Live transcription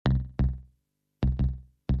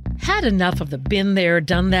Had enough of the been there,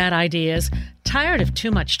 done that ideas? Tired of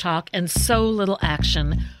too much talk and so little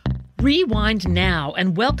action? Rewind now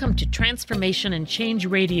and welcome to Transformation and Change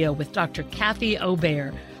Radio with Dr. Kathy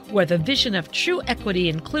Obear, where the vision of true equity,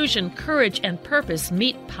 inclusion, courage, and purpose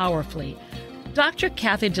meet powerfully. Dr.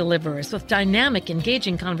 Kathy delivers with dynamic,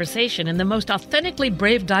 engaging conversation and the most authentically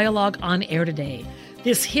brave dialogue on air today.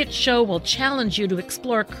 This hit show will challenge you to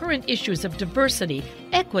explore current issues of diversity,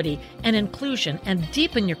 equity, and inclusion and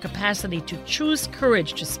deepen your capacity to choose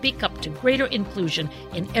courage to speak up to greater inclusion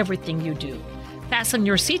in everything you do. Fasten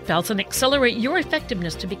your seatbelts and accelerate your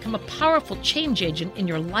effectiveness to become a powerful change agent in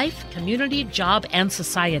your life, community, job, and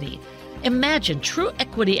society. Imagine true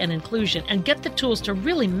equity and inclusion and get the tools to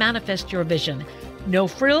really manifest your vision. No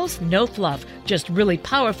frills, no fluff, just really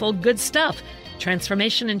powerful, good stuff.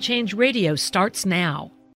 Transformation and Change Radio starts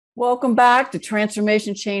now. Welcome back to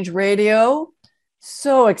Transformation Change Radio.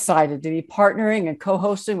 So excited to be partnering and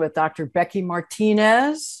co-hosting with Dr. Becky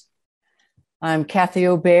Martinez. I'm Kathy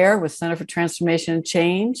Obear with Center for Transformation and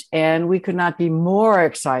Change, and we could not be more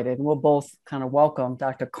excited. We'll both kind of welcome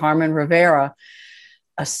Dr. Carmen Rivera,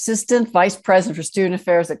 Assistant Vice President for Student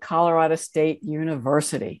Affairs at Colorado State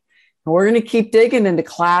University. And we're going to keep digging into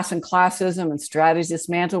class and classism and strategies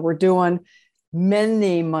dismantle. We're doing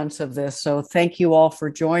many months of this. So thank you all for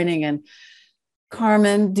joining. And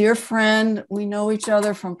Carmen, dear friend, we know each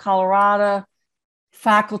other from Colorado,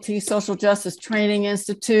 Faculty Social Justice Training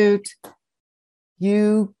Institute.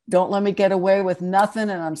 You don't let me get away with nothing.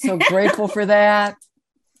 And I'm so grateful for that.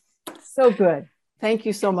 So good. Thank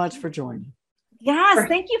you so much for joining. Yes,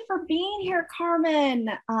 thank you for being here, Carmen.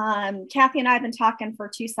 Kathy and I have been talking for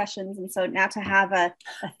 2 sessions, and so now to have a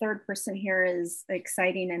third person here is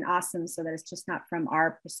exciting and awesome, so that it's just not from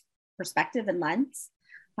our perspective and lens.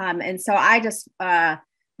 And so I just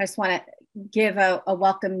want to give a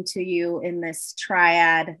welcome to you in this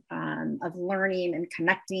triad of learning and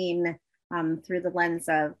connecting through the lens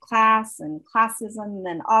of class and classism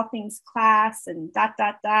and all things class and ...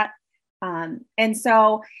 And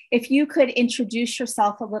so if you could introduce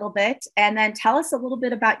yourself a little bit and then tell us a little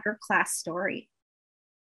bit about your class story.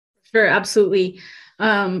 Sure, absolutely.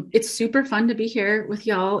 It's super fun to be here with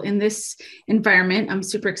y'all in this environment. I'm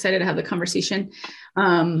super excited to have the conversation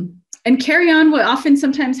and carry on what often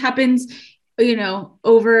sometimes happens,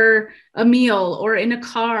 over a meal or in a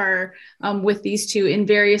car with these two in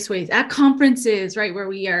various ways at conferences, right? Where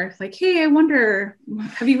we are like, hey, I wonder,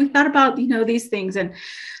 have you thought about, these things? And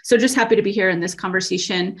so just happy to be here in this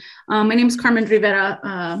conversation. My name is Carmen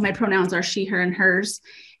Rivera. My pronouns are she, her, and hers.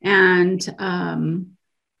 And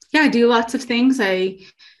I do lots of things. I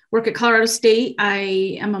work at Colorado State.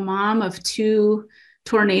 I am a mom of 2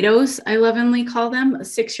 tornadoes, I lovingly call them, a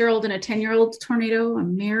 6-year-old and a 10-year-old tornado.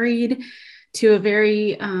 I'm married to a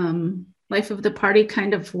very life of the party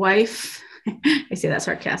kind of wife. I say that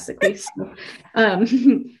sarcastically. So,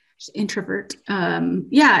 introvert.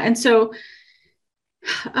 And so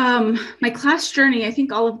my class journey, I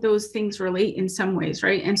think all of those things relate in some ways,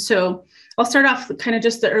 right? And so I'll start off with kind of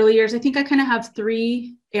just the early years. I think I kind of have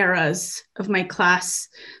 3 eras of my class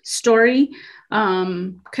story,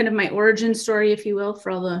 kind of my origin story, if you will,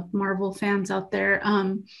 for all the Marvel fans out there,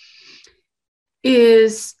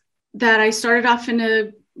 is that I started off in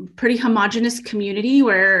a pretty homogenous community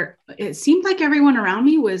where it seemed like everyone around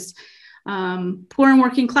me was poor and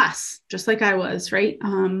working class, just like I was, right?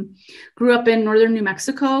 Grew up in northern New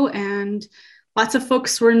Mexico, and lots of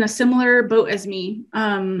folks were in a similar boat as me.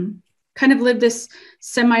 Kind of lived this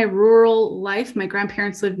semi-rural life. My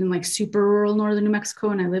grandparents lived in like super rural northern New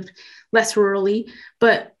Mexico, and I lived less rurally,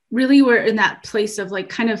 but really we're in that place of like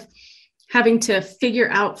kind of having to figure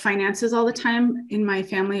out finances all the time in my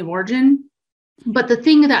family of origin. But the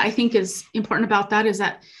thing that I think is important about that is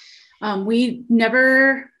that we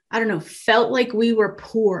never, felt like we were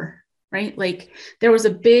poor, right? Like there was a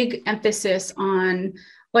big emphasis on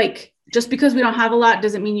like, just because we don't have a lot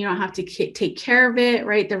doesn't mean you don't have to take care of it,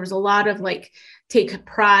 right? There was a lot of like, take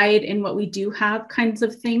pride in what we do have kinds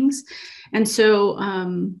of things. And so,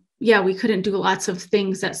 we couldn't do lots of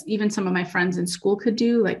things that even some of my friends in school could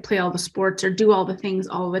do, like play all the sports or do all the things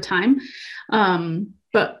all the time.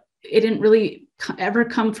 But it didn't really ever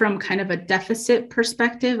come from kind of a deficit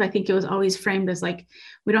perspective. I think it was always framed as like,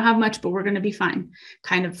 we don't have much, but we're going to be fine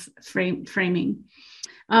kind of framing.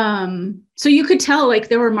 So you could tell like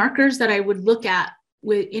there were markers that I would look at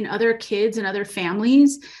in other kids and other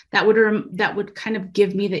families that would kind of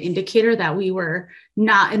give me the indicator that we were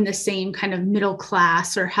not in the same kind of middle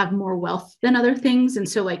class or have more wealth than other things. And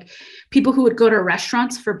so like people who would go to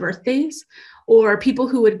restaurants for birthdays, or people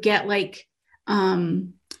who would get like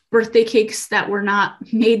birthday cakes that were not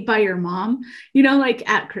made by your mom, you know, like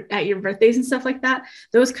at your birthdays and stuff like that,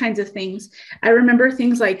 those kinds of things. I remember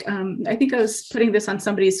things like, I think I was putting this on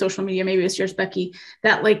somebody's social media, maybe it's yours, Becky,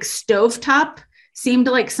 that like stovetop seemed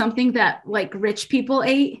like something that like rich people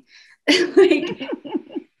ate. Like,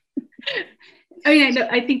 I mean,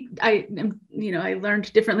 I think I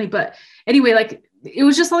learned differently, but anyway, like it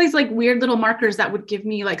was just all these like weird little markers that would give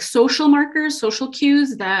me like social markers, social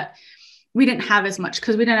cues that we didn't have as much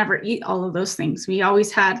because we didn't ever eat all of those things. We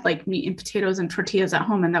always had like meat and potatoes and tortillas at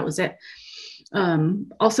home, and that was it.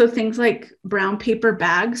 Also things like brown paper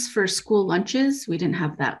bags for school lunches. We didn't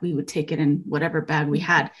have that. We would take it in whatever bag we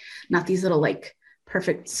had, not these little like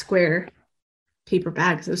perfect square paper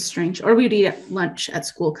bags. It was strange. Or we'd eat at lunch at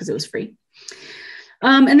school because it was free.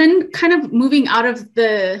 And then kind of moving out of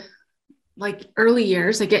the like early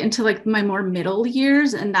years, I get into like my more middle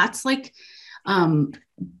years, and that's like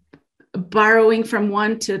borrowing from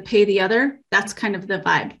one to pay the other. That's kind of the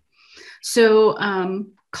vibe. So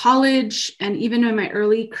college and even in my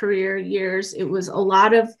early career years, it was a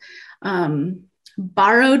lot of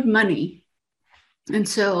borrowed money. And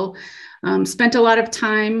so spent a lot of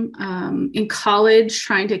time in college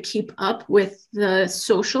trying to keep up with the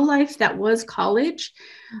social life that was college.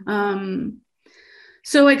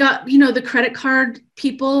 So I got, the credit card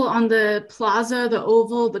people on the plaza, the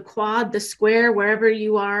oval, the quad, the square, wherever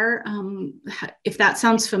you are. If that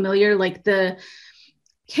sounds familiar, like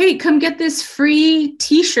hey, come get this free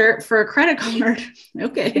t-shirt for a credit card.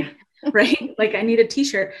 Okay. Right. Like I need a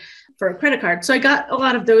t-shirt for a credit card. So I got a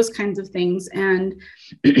lot of those kinds of things and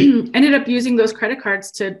ended up using those credit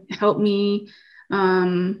cards to help me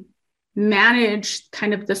manage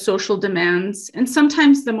kind of the social demands and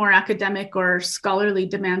sometimes the more academic or scholarly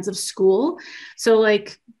demands of school. So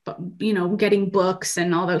like, getting books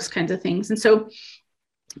and all those kinds of things. And so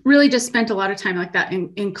really just spent a lot of time like that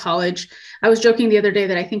in college. I was joking the other day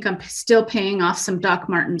that I think I'm still paying off some Doc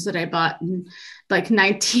Martens that I bought in like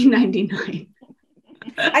 1999.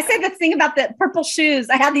 I say that thing about the purple shoes.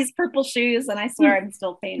 I had these purple shoes and I swear I'm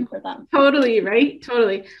still paying for them. Totally. Right.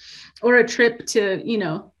 Totally. Or a trip to,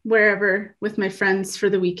 wherever with my friends for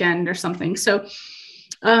the weekend or something. So,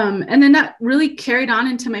 and then that really carried on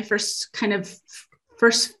into my first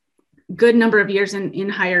good number of years in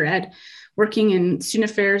higher ed, working in student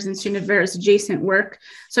affairs and student affairs adjacent work.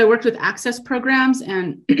 So I worked with access programs,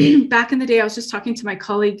 and back in the day, I was just talking to my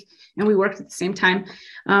colleague and we worked at the same time.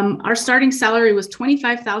 Our starting salary was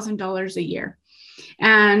 $25,000 a year.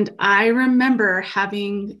 And I remember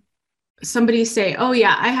having somebody say, oh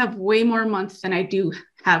yeah, I have way more months than I do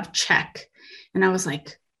have check. And I was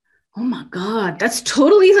like, oh my God, that's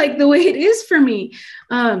totally like the way it is for me.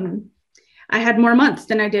 I had more months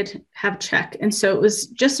than I did have check. And so it was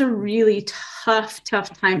just a really tough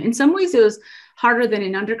time. In some ways it was harder than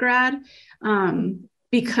in undergrad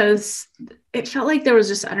because it felt like there was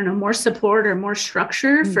just, more support or more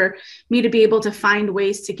structure for me to be able to find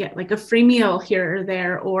ways to get like a free meal here or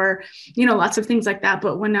there, or, lots of things like that.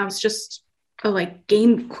 But when I was just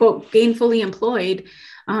gainfully employed,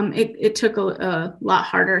 it took a lot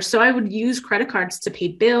harder. So I would use credit cards to pay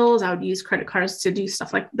bills. I would use credit cards to do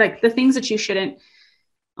stuff like the things that you shouldn't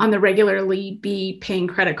on the regularly be paying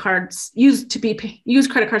credit cards, use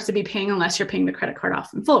credit cards to be paying unless you're paying the credit card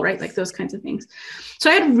off in full, right? Like those kinds of things. So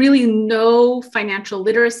I had really no financial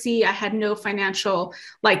literacy. I had no financial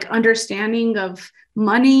understanding of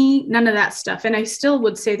money, none of that stuff. And I still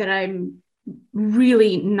would say that I'm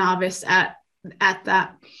really novice at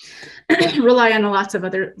that. Rely on lots of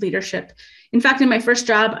other leadership. In fact, in my first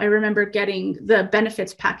job, I remember getting the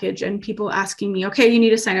benefits package and people asking me, okay, you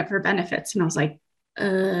need to sign up for benefits. And I was like,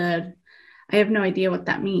 I have no idea what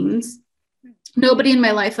that means. Nobody in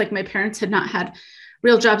my life, like my parents, had not had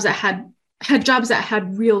real jobs that had jobs that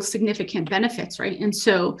had real significant benefits, right? And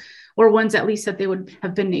so, or ones at least that they would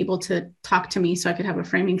have been able to talk to me so I could have a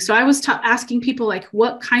framing. So I was asking people like,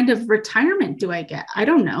 what kind of retirement do I get? I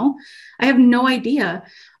don't know. I have no idea.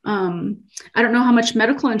 I don't know how much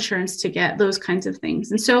medical insurance to get, those kinds of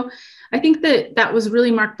things. And so I think that was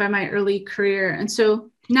really marked by my early career. And so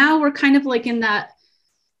now we're kind of like in that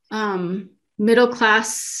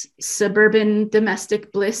middle-class, suburban,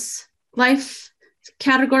 domestic bliss life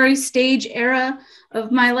category stage era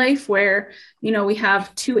of my life where, we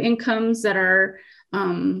have two incomes that are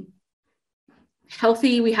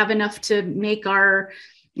healthy. We have enough to make our,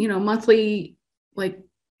 monthly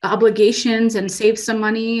obligations and save some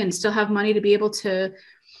money and still have money to be able to,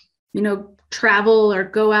 travel or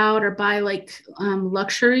go out or buy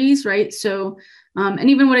luxuries, right? So, and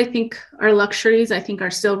even what I think are luxuries, I think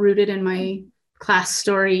are still rooted in my class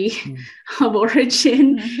story of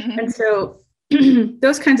origin. And so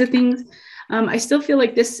those kinds of things. I still feel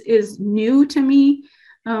like this is new to me,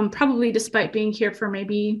 probably despite being here for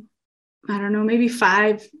maybe, I don't know, maybe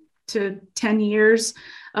 5 to 10 years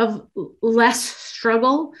of less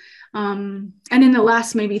struggle. And in the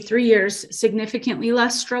last maybe 3 years, significantly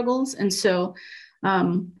less struggles. And so,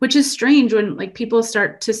 which is strange when like people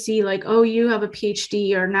start to see like, oh, you have a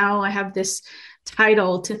PhD, or now I have this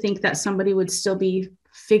title, to think that somebody would still be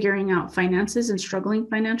figuring out finances and struggling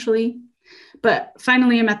financially. But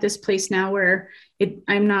finally, I'm at this place now where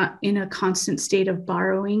I'm not in a constant state of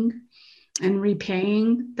borrowing and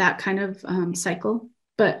repaying, that kind of cycle.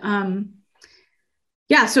 But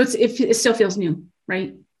yeah, so it still feels new,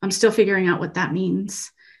 right? I'm still figuring out what that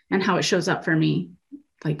means and how it shows up for me,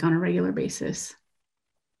 like on a regular basis.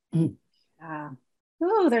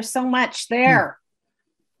 Oh, there's so much there.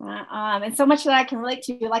 And so much that I can relate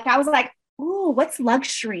to. Like, I was like, oh, what's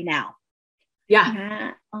luxury now?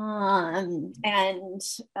 Yeah. And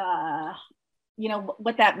you know,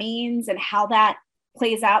 what that means and how that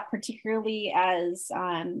plays out, particularly as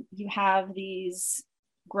you have these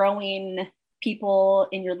growing people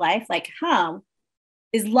in your life. Like,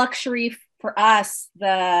 is luxury for us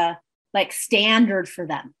the like standard for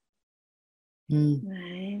them?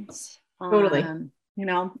 Right. Totally. You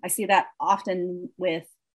know, I see that often with,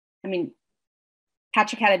 I mean,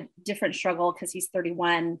 Patrick had a different struggle because he's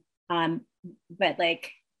 31. But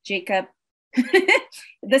like Jacob,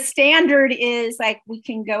 the standard is like, we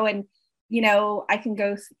can go and, you know, I can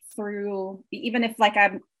go through, even if like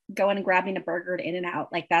I'm going and grabbing a burger at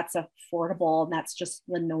In-N-Out, like that's affordable and that's just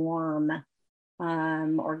the norm.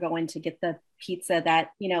 Or going to get the pizza that,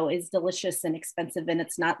 you know, is delicious and expensive, and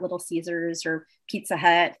it's not Little Caesars or Pizza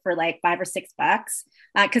Hut for like $5 or $6,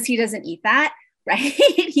 because he doesn't eat that, right?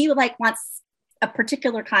 He like wants a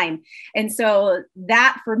particular kind. And so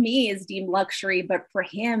that for me is deemed luxury, but for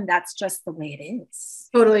him, that's just the way it is.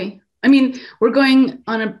 Totally. I mean, we're going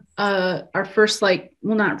on our first, like,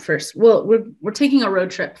 well, not first, well, we're taking a road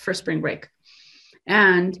trip for spring break.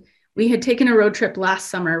 And we had taken a road trip last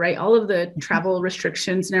summer, right? All of the travel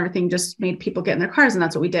restrictions and everything just made people get in their cars, and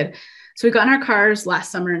that's what we did. So we got in our cars last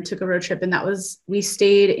summer and took a road trip, and we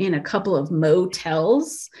stayed in a couple of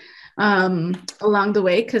motels along the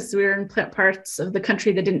way, because we were in parts of the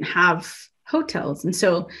country that didn't have hotels. And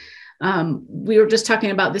so we were just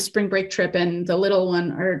talking about this spring break trip, and the little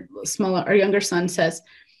one, our younger son says,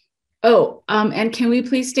 oh, and can we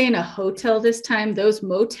please stay in a hotel this time? Those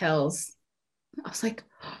motels. I was like,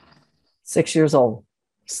 6 years old.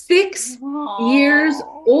 6 years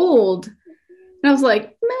old. And I was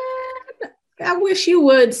like, man, I wish you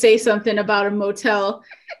would say something about a motel.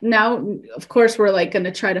 Now, of course, we're like going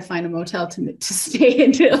to try to find a motel to stay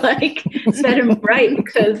in, to like set him right,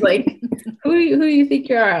 because like, who do you think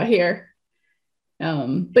you are out here?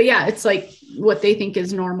 But yeah, it's like what they think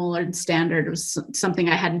is normal or standard was something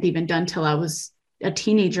I hadn't even done till I was a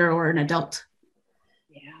teenager or an adult.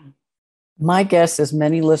 My guess is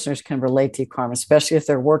many listeners can relate to you, Carmen, especially if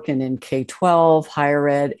they're working in K-12, higher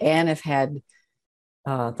ed, and have had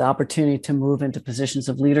the opportunity to move into positions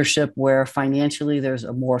of leadership where financially there's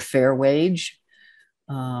a more fair wage.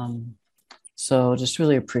 So just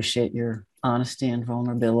really appreciate your honesty and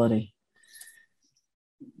vulnerability.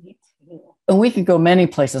 Me too. And we could go many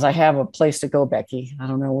places. I have a place to go, Becky. I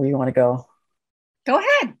don't know where you want to go. Go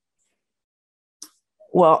ahead.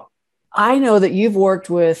 Well, I know that you've worked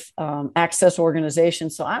with access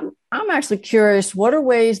organizations. So I'm actually curious, what are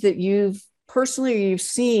ways that you've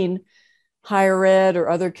seen higher ed or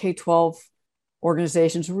other K-12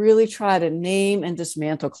 organizations really try to name and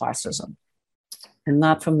dismantle classism? And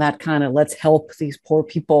not from that kind of, let's help these poor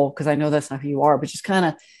people, because I know that's not who you are, but just kind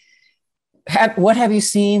of, what have you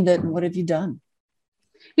seen what have you done?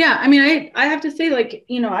 Yeah, I mean, I have to say, like,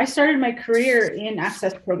 you know, I started my career in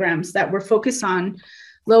access programs that were focused on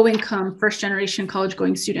low-income, first-generation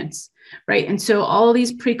college-going students, right? And so all of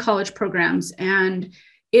these pre-college programs, and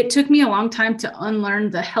it took me a long time to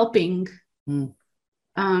unlearn the helping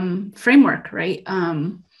framework, right?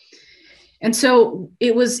 And so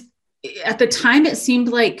it was, at the time, it seemed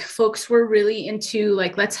like folks were really into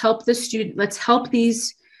like, let's help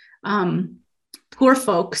these poor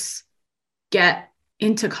folks get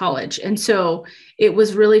into college. And so it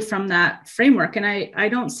was really from that framework. And I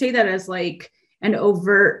don't say that as like an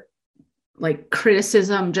overt like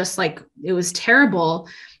criticism, just like it was terrible,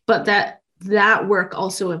 but that work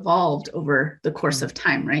also evolved over the course of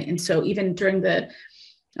time, right? And so even during the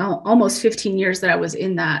almost 15 years that I was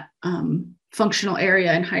in that functional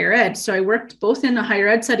area in higher ed, so I worked both in a higher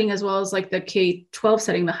ed setting as well as like the K-12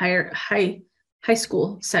 setting, the high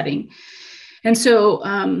school setting. And so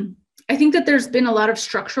I think that there's been a lot of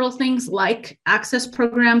structural things like access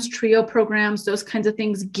programs, TRIO programs, those kinds of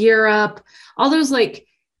things, Gear Up, all those like,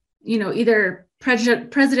 either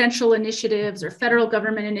presidential initiatives or federal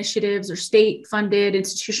government initiatives or state funded,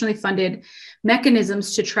 institutionally funded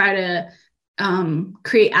mechanisms to try to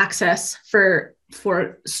create access for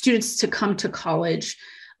students to come to college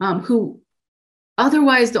who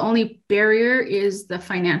otherwise the only barrier is the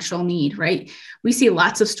financial need, right? We see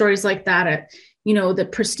lots of stories like that at the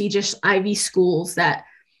prestigious Ivy schools that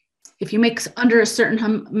if you make under a certain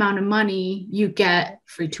amount of money, you get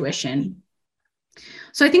free tuition.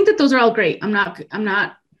 So I think that those are all great. I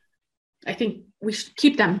think we should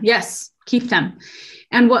keep them. Yes, keep them.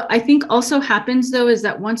 And what I think also happens though, is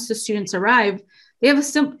that once the students arrive, they have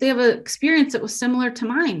an experience that was similar to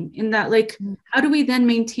mine in that, like, how do we then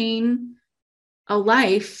maintain a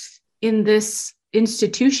life in this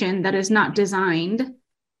institution that is not designed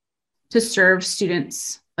to serve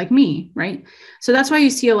students like me, right? So that's why you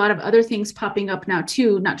see a lot of other things popping up now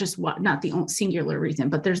too, not the only singular reason,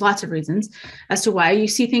 but there's lots of reasons as to why you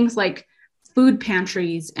see things like food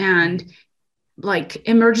pantries and like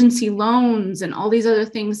emergency loans and all these other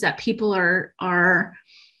things that people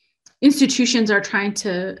institutions are trying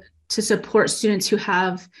to support students who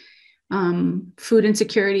have food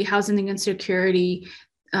insecurity, housing insecurity,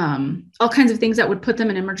 all kinds of things that would put them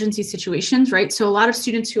in emergency situations, right? So a lot of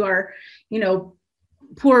students who are,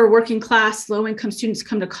 poor working class, low income students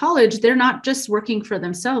come to college, they're not just working for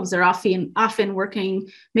themselves. They're often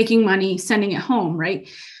working, making money, sending it home, right?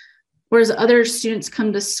 Whereas other students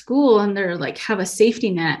come to school and they're like, have a safety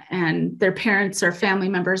net and their parents or family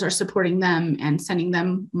members are supporting them and sending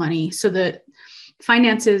them money. So the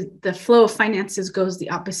flow of finances goes the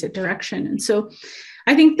opposite direction. And so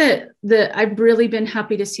I think that I've really been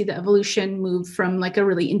happy to see the evolution move from like a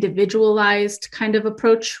really individualized kind of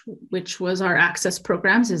approach, which was our access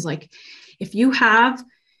programs, is like, if you have,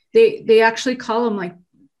 they actually call them, like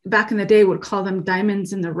back in the day would call them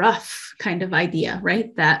diamonds in the rough kind of idea,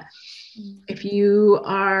 right? That if you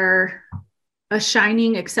are a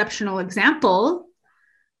shining, exceptional example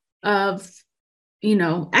of,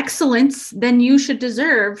 excellence, then you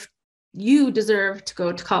deserve to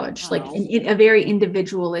go to college, like in a very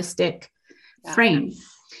individualistic frame.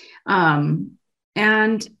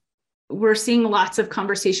 And we're seeing lots of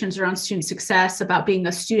conversations around student success about being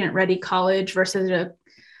a student-ready college versus a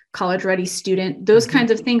college-ready student. Those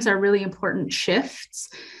kinds of things are really important shifts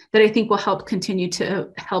that I think will help continue to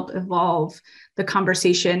help evolve the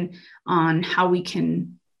conversation on how we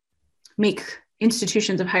can make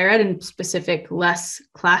institutions of higher ed in specific less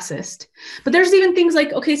classist. But there's even things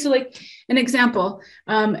like, okay, so like an example,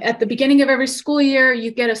 at the beginning of every school year, you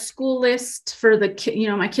get a school list for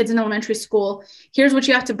my kids in elementary school. Here's what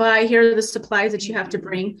you have to buy. Here are the supplies that you have to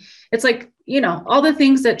bring. It's like, all the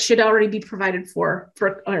things that should already be provided for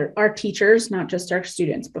our teachers, not just our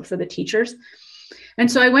students, but for the teachers.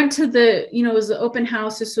 And so I went to it was the open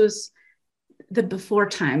house. This was the before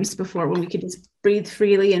when we could just breathe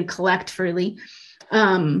freely and collect freely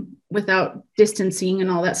without distancing and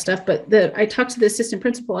all that stuff. But I talked to the assistant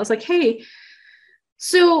principal. I was like, hey,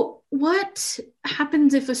 so what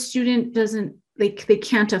happens if a student they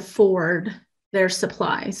can't afford their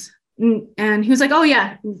supplies? And he was like, oh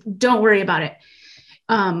yeah, don't worry about it.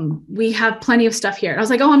 We have plenty of stuff here. And I was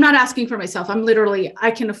like, oh, I'm not asking for myself.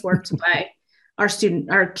 I can afford to buy our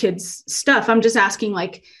kids stuff. I'm just asking,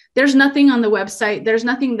 like, there's nothing on the website. There's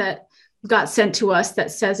nothing that got sent to us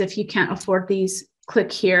that says if you can't afford these,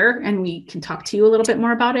 click here and we can talk to you a little bit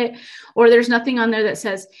more about it. Or there's nothing on there that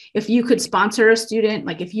says if you could sponsor a student,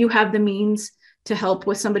 like if you have the means to help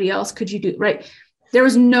with somebody else, could you do, right? There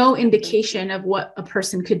was no indication of what a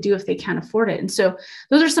person could do if they can't afford it. And so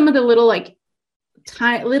those are some of the little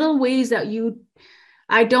little ways that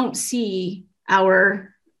I don't see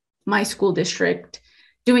my school district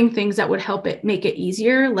doing things that would help it make it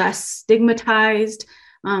easier, less stigmatized,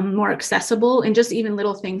 more accessible, and just even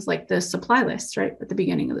little things like the supply lists, right, at the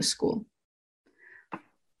beginning of the school.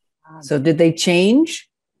 So did they change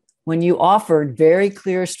when you offered very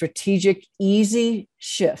clear, strategic, easy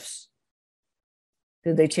shifts?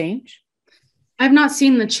 Did they change? I've not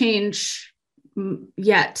seen the change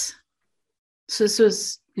yet. So this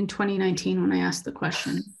was in 2019 when I asked the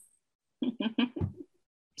question.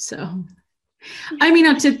 So, I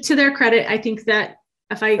mean, to their credit, I think that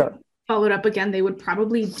if I followed up again, they would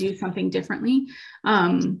probably do something differently.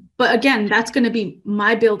 But again, that's going to be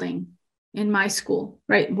my building in my school,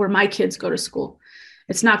 right, where my kids go to school.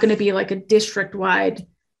 It's not going to be like a district-wide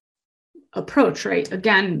approach, right?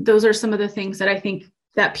 Again, those are some of the things that I think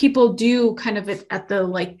that people do kind of at the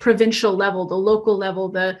like provincial level, the local level,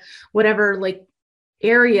 the whatever like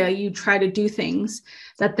area, you try to do things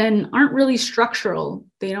that then aren't really structural.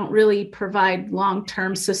 They don't really provide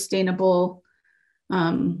long-term sustainable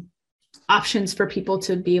options for people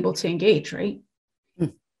to be able to engage, right?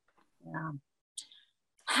 Yeah.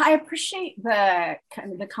 I appreciate the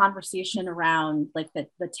kind of the conversation around like the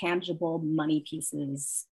tangible money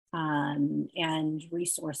pieces and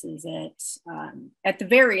resources at the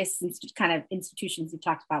various kind of institutions you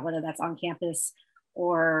talked about, whether that's on campus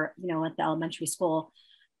or, you know, at the elementary school.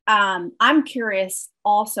 I'm curious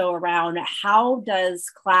also around how does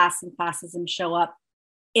class and classism show up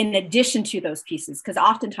in addition to those pieces? Because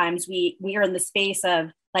oftentimes we are in the space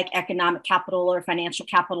of like economic capital or financial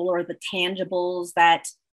capital or the tangibles that,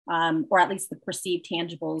 or at least the perceived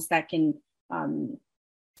tangibles that can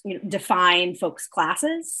you know, define folks'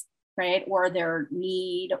 classes, right? Or their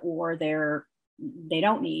need or they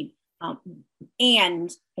don't need. And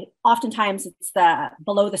oftentimes it's the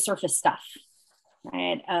below the surface stuff,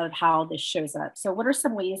 right, of how this shows up. So what are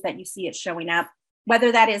some ways that you see it showing up,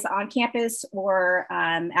 whether that is on campus or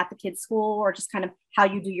at the kids' school, or just kind of how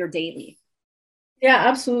you do your daily? Yeah,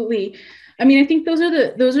 absolutely. I mean, I think those are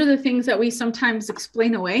the things that we sometimes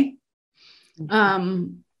explain away.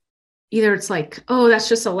 Either it's like, oh, that's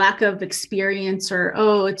just a lack of experience, or,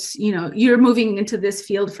 oh, it's, you know, you're moving into this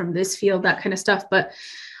field from this field, that kind of stuff. But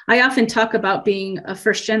I often talk about being a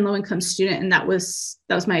first-gen low-income student, and that was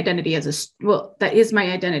my identity that is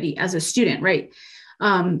my identity as a student, right?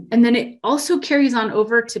 And then it also carries on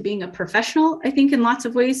over to being a professional, I think, in lots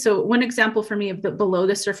of ways. So one example for me of the below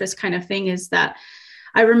the surface kind of thing is that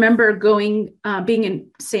I remember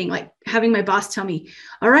saying, like, having my boss tell me,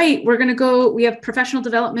 all right, we have professional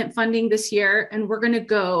development funding this year, and we're going to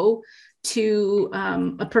go to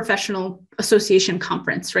a professional association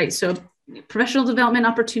conference, right? So professional development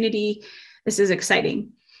opportunity, this is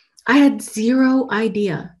exciting. I had zero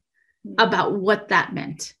idea about what that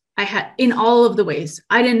meant. I had, in all of the ways,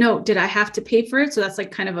 I didn't know, did I have to pay for it? So that's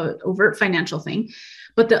like kind of an overt financial thing.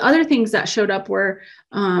 But the other things that showed up were,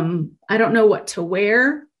 I don't know what to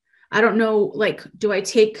wear. I don't know, like, do I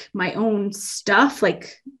take my own stuff?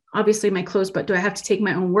 Like, obviously my clothes, but do I have to take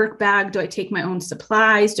my own work bag? Do I take my own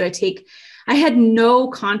supplies? I had no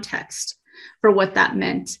context for what that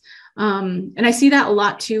meant. And I see that a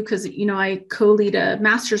lot too, because, you know, I co-lead a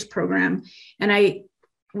master's program, and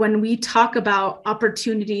when we talk about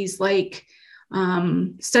opportunities like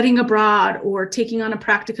studying abroad or taking on a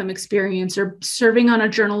practicum experience or serving on a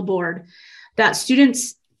journal board, that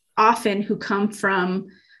students often who come from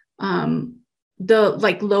the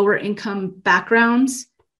like lower income backgrounds,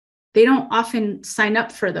 they don't often sign up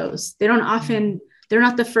for those. They're not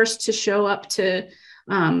the first to show up to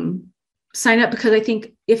sign up, because I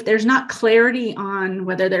think if there's not clarity on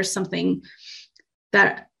whether there's something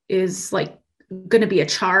that is like going to be a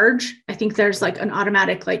charge, I think there's like an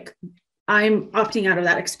automatic, like, I'm opting out of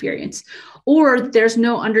that experience, or there's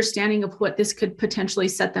no understanding of what this could potentially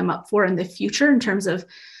set them up for in the future in terms of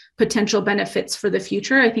potential benefits for the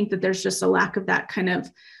future. I think that there's just a lack of that kind of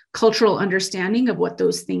cultural understanding of what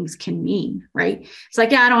those things can mean, right? It's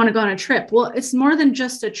like, yeah, I don't want to go on a trip. Well, it's more than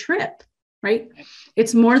just a trip, right?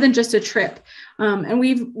 It's more than just a trip. And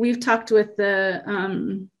we've talked with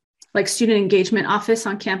the like student engagement office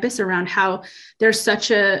on campus around how there's such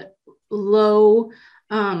a low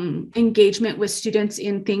engagement with students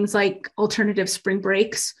in things like alternative spring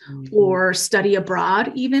breaks or study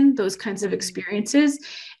abroad, even those kinds of experiences.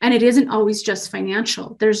 And it isn't always just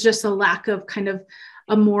financial. There's just a lack of kind of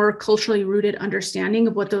a more culturally rooted understanding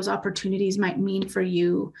of what those opportunities might mean for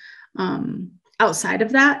you outside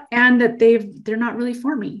of that, and that they're not really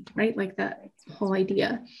for me, right? Like that whole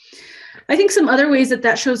idea. I think some other ways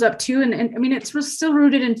that shows up too, and I mean, it's still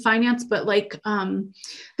rooted in finance, but like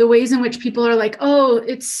the ways in which people are like, oh,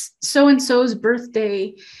 it's so-and-so's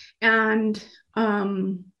birthday, and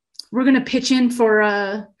we're going to pitch in for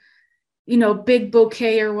a, you know, big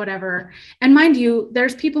bouquet or whatever. And mind you,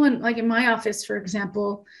 there's people in my office, for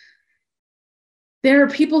example, there are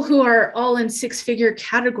people who are all in six-figure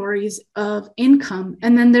categories of income.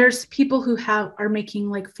 And then there's people who are making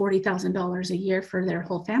like $40,000 a year for their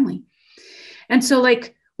whole family. And so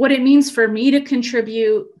like what it means for me to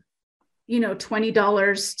contribute, you know,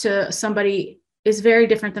 $20 to somebody is very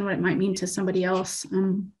different than what it might mean to somebody else.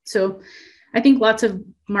 So I think lots of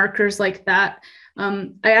markers like that.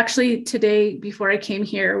 I actually today, before I came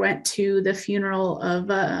here, went to the funeral of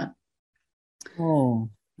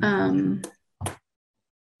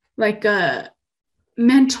like a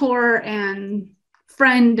mentor and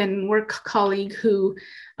friend and work colleague who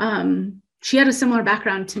she had a similar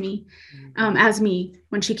background to me as me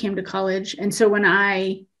when she came to college. And so when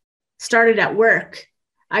I started at work,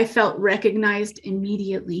 I felt recognized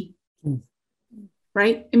immediately,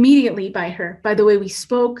 right? Immediately by her, by the way we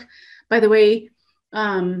spoke, by the way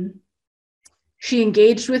she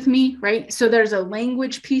engaged with me, right? So there's a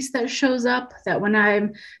language piece that shows up, that when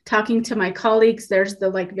I'm talking to my colleagues, there's the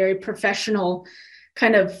like very professional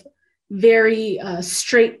kind of very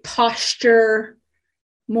straight posture,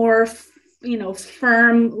 more,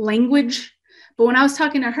 firm language. But when I was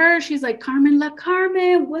talking to her, she's like, Carmen, la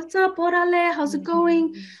Carmen, what's up? Orale, how's it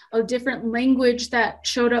going? A different language that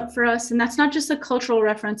showed up for us. And that's not just a cultural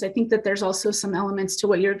reference. I think that there's also some elements to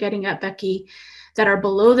what you're getting at, Becky, that are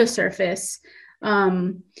below the surface. A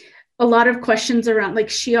lot of questions around, like,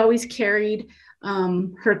 she always carried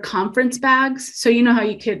her conference bags. So you know how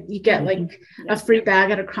you get like a free bag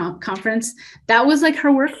at a conference? That was like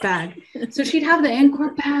her work bag. So she'd have the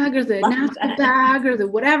NCORP bag or the NAFTA bag or the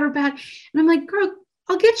whatever bag. And I'm like, girl,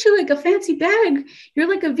 I'll get you like a fancy bag. You're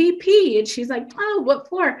like a VP. And she's like, oh, what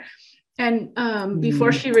for? And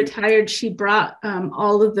before she retired, she brought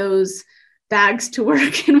all of those bags to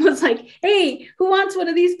work and was like, hey, who wants one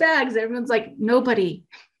of these bags? Everyone's like, nobody,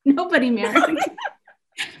 Mary.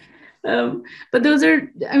 But those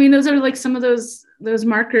are like some of those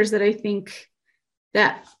markers that I think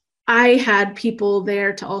that I had people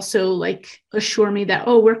there to also like assure me that,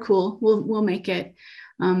 oh, we're cool. We'll make it,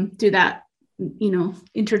 do that,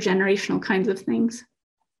 intergenerational kinds of things.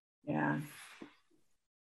 Yeah.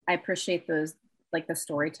 I appreciate those, like the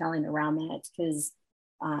storytelling around that, because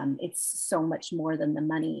it's so much more than the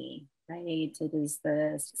money, right? It is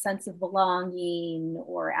the sense of belonging,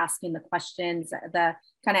 or asking the questions, the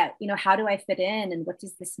kind of, how do I fit in, and what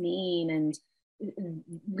does this mean? And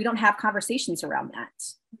we don't have conversations around that.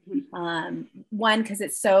 One, because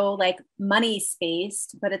it's so like money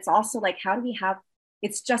spaced, but it's also like, how do we have,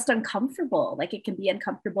 it's just uncomfortable. Like it can be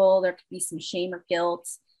uncomfortable. There could be some shame or guilt.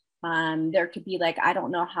 There could be like, I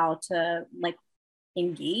don't know how to like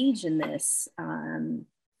engage in this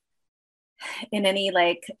in any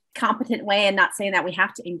like competent way, and not saying that we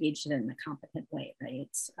have to engage in a competent way, right?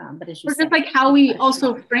 But it's just like how we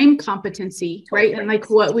also frame competency, right? And like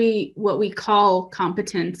what we call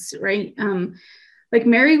competence, right? Like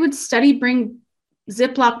Mary would bring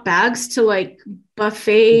Ziploc bags to like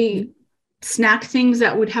buffet snack things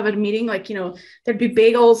that would have a meeting, like, there'd be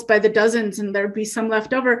bagels by the dozens and there'd be some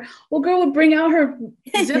left over. Well, girl would bring out her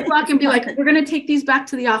Ziploc and be like, we're going to take these back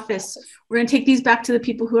to the office. We're going to take these back to the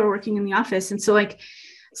people who are working in the office. And so like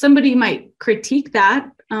somebody might critique that.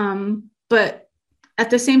 But at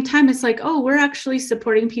the same time, it's like, oh, we're actually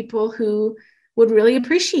supporting people who would really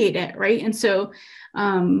appreciate it. Right. And so,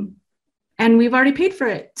 and we've already paid for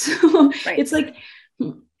it. So It's like,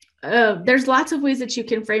 there's lots of ways that you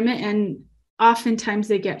can frame it, and oftentimes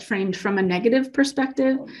they get framed from a negative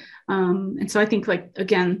perspective. And so I think, like,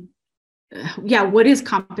 again, what is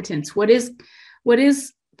competence? What is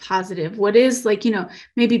positive? What is like,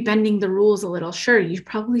 maybe bending the rules a little? Sure, you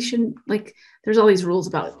probably shouldn't, like, there's all these rules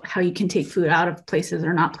about how you can take food out of places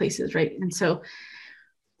or not places, right? And so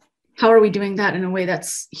how are we doing that in a way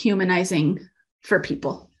that's humanizing for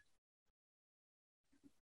people?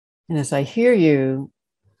 And as I hear you,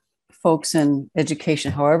 folks in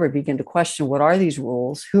education, however, begin to question, what are these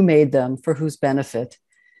rules? Who made them? For whose benefit?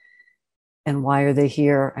 And why are they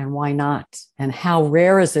here? And why not? And how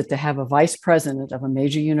rare is it to have a vice president of a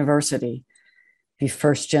major university be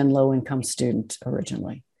first-gen low-income student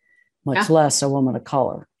originally, much less a woman of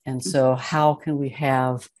color? And so how can we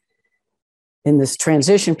have, in this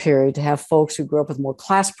transition period, to have folks who grew up with more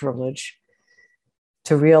class privilege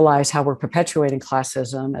to realize how we're perpetuating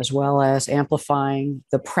classism, as well as amplifying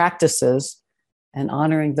the practices and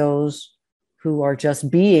honoring those who are just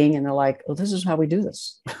being, and they're like, oh, this is how we do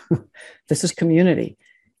this. This is community.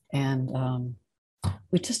 And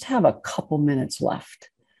we just have a couple minutes left.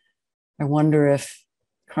 I wonder if,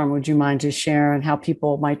 Carmen, would you mind just sharing how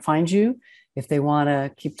people might find you, if they want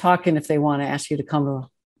to keep talking, if they want to ask you to come to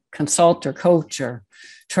consult or coach or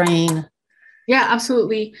train? Yeah,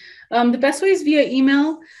 absolutely. The best way is via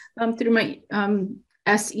email through my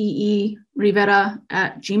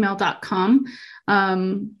seerivera@gmail.com.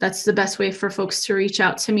 That's the best way for folks to reach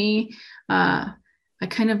out to me. I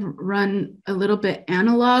kind of run a little bit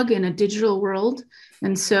analog in a digital world.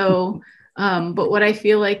 And so, but what I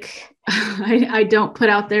feel like I don't put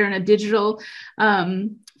out there in a digital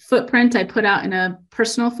footprint, I put out in a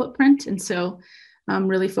personal footprint. And so I'm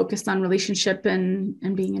really focused on relationship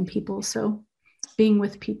and being in people. So being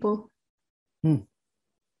with people. I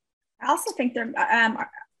also think there,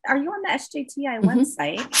 are you on the SJTI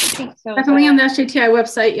website? I think so. Definitely on the SJTI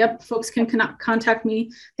website. Yep. Folks can contact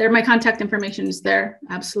me there. My contact information is there.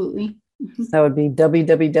 Absolutely. So that would be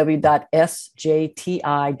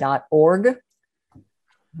www.sjti.org.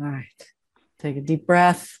 All right. Take a deep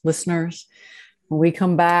breath, listeners. When we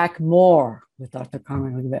come back, more with Dr.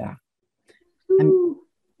 Carmen Rivera.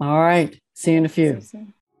 All right. See you in a few.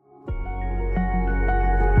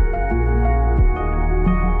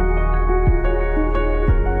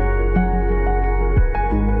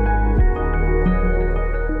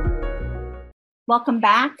 Welcome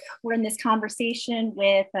back. We're in this conversation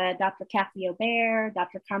with Dr. Kathy Aubert,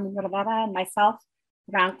 Dr. Carmen Rivera, and myself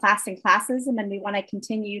around class and classes. And then we want to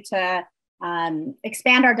continue to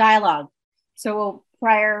expand our dialogue. So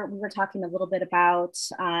prior, we were talking a little bit about,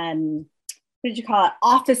 what did you call it?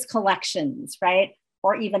 Office collections, right?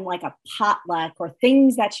 Or even like a potluck or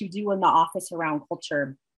things that you do in the office around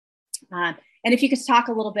culture. And if you could talk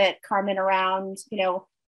a little bit, Carmen, around,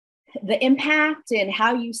 the impact and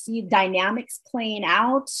how you see dynamics playing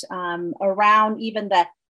out around even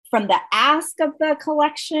from the ask of the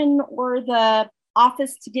collection or the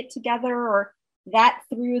office to get together, or that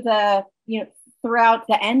through throughout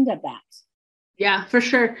the end of that. Yeah, for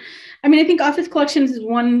sure. I mean, I think office collections is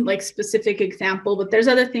one like specific example, but there's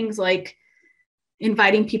other things like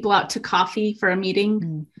inviting people out to coffee for a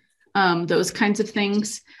meeting, those kinds of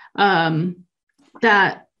things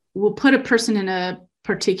that will put a person in a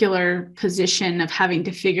particular position of having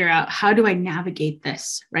to figure out, how do I navigate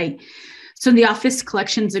this, right? So in the office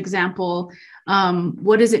collections example,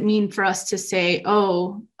 what does it mean for us to say,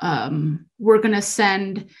 we're going to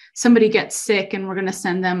send, somebody gets sick and we're going to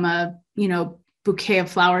send them a, bouquet of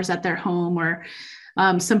flowers at their home, or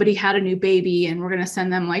somebody had a new baby and we're going to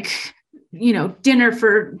send them dinner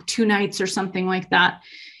for 2 nights or something like that.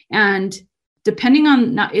 And depending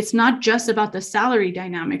on, it's not just about the salary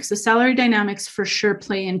dynamics. The salary dynamics for sure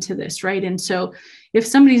play into this, right? And so if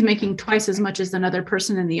somebody's making twice as much as another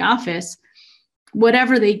person in the office,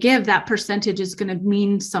 whatever they give, that percentage is going to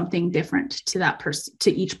mean something different to that person,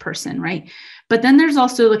 to each person, right? But then there's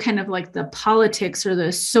also the kind of like the politics or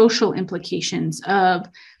the social implications of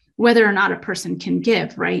whether or not a person can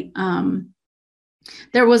give, right?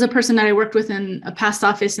 There was a person that I worked with in a past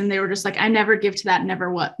office, and they were just like, I never give to that.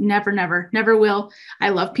 Never will. I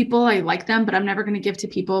love people. I like them, but I'm never going to give to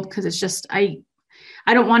people because it's just, I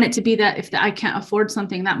don't want it to be that if I can't afford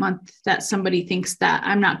something that month, that somebody thinks that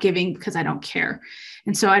I'm not giving because I don't care.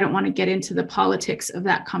 And so I don't want to get into the politics of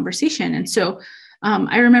that conversation. And so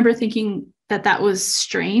I remember thinking that was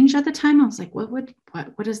strange at the time. I was like, what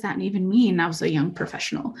does that even mean? I was a young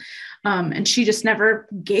professional. And she just never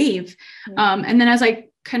gave. And then as I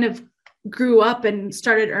kind of grew up and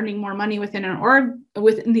started earning more money within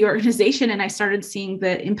the organization, and I started seeing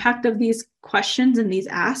the impact of these questions and these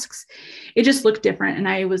asks, it just looked different. And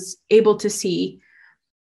I was able to see,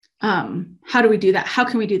 how do we do that? How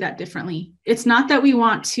can we do that differently? It's not that we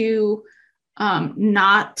want to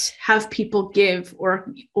not have people give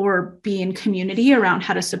or be in community around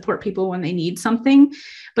how to support people when they need something,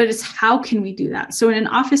 but it's how can we do that? So in an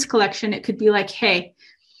office collection, it could be like, hey,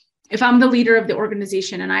 if I'm the leader of the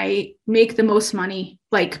organization and I make the most money,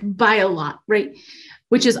 like by a lot, right?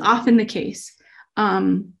 Which is often the case.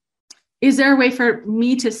 Is there a way for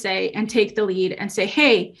me to say and take the lead and say,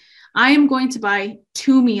 hey, I am going to buy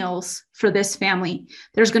 2 meals for this family.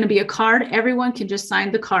 There's going to be a card. Everyone can just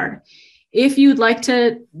sign the card. If you'd like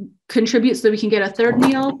to contribute so that we can get a 3rd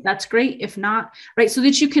meal, that's great. If not, right? So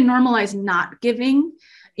that you can normalize not giving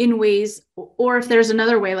in ways, or if there's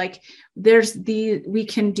another way, like we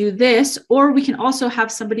can do this, or we can also have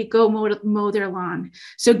somebody go mow their lawn.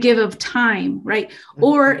 So give of time, right?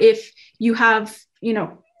 Or if you have,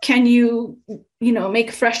 can you,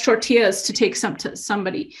 make fresh tortillas to take some to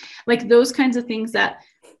somebody, like those kinds of things that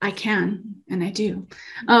I can, and I do.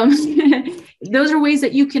 Those are ways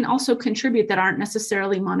that you can also contribute that aren't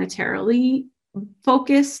necessarily monetarily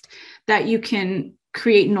focused, that you can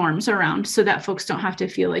create norms around so that folks don't have to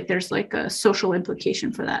feel like there's like a social implication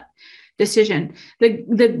for that decision.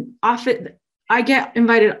 I get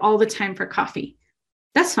invited all the time for coffee.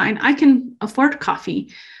 That's fine. I can afford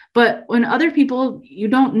coffee. But when other people, you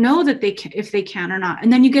don't know that they can, if they can or not.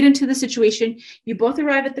 And then you get into the situation, you both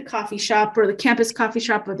arrive at the coffee shop or the campus coffee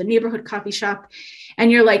shop or the neighborhood coffee shop.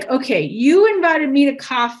 And you're like, okay, you invited me to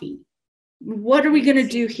coffee. What are we going to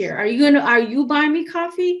do here? Are you buying me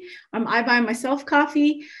coffee? Am I buying myself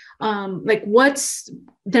coffee? There's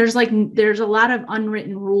a lot of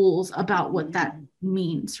unwritten rules about what that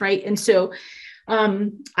means. Right. And so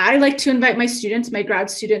I like to invite my grad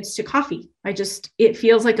students to coffee. It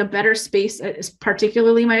feels like a better space,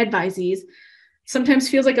 particularly my advisees, sometimes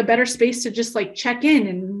feels like a better space to just like check in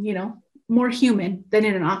and, more human than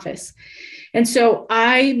in an office. And so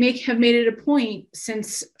I have made it a point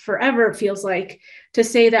since forever, it feels like, to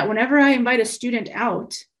say that whenever I invite a student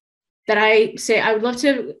out, that I say, I would love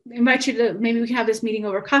to invite you to, maybe we can have this meeting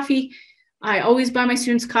over coffee. I always buy my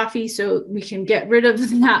students coffee so we can get rid of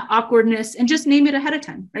that awkwardness and just name it ahead of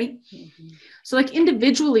time, right? Mm-hmm. So like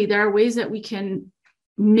individually, there are ways that we can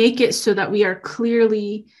make it so that we are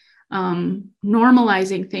clearly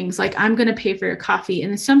normalizing things like, I'm going to pay for your coffee.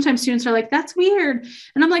 And then sometimes students are like, that's weird.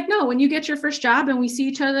 And I'm like, no, when you get your first job and we see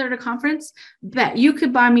each other at a conference, bet you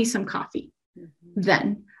could buy me some coffee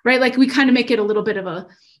then, right? Like we kind of make it a little bit of a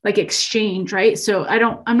like exchange, right? So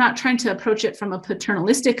I'm not trying to approach it from a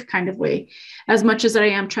paternalistic kind of way as much as I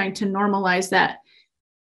am trying to normalize that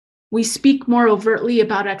we speak more overtly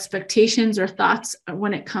about expectations or thoughts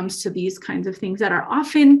when it comes to these kinds of things that are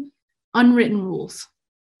often unwritten rules.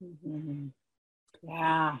 Mm-hmm.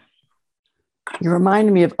 Yeah. You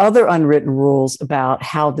reminded me of other unwritten rules about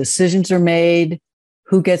how decisions are made,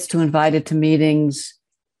 who gets to invited to meetings,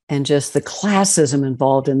 and just the classism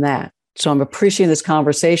involved in that. So I'm appreciating this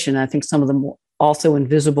conversation. I think some of them also in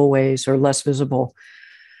visible ways or less visible.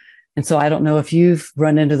 And so I don't know if you've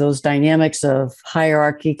run into those dynamics of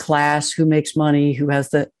hierarchy, class, who makes money, who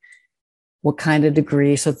has what kind of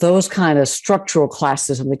degree. So those kind of structural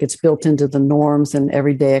classism that gets built into the norms and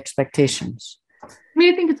everyday expectations. I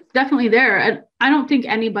mean, I think it's definitely there. I don't think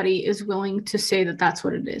anybody is willing to say that that's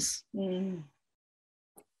what it is. Mm.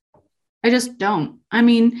 I just don't. I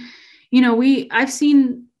mean, I've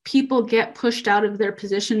seen people get pushed out of their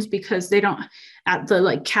positions because they don't, at the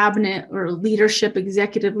like cabinet or leadership,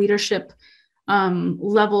 executive leadership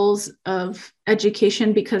levels of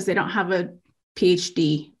education, because they don't have a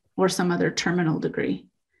PhD or some other terminal degree,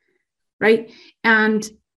 right? And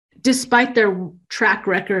despite their track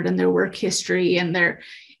record and their work history and their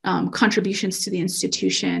contributions to the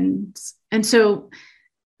institutions. And so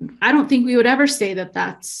I don't think we would ever say that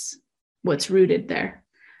that's what's rooted there.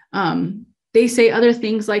 They say other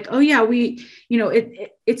things like, oh yeah,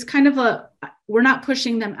 it's kind of we're not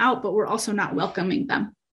pushing them out, but we're also not welcoming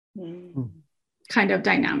them kind of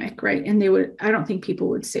dynamic, right? And I don't think people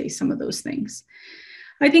would say some of those things.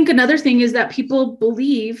 I think another thing is that people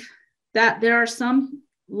believe that there are some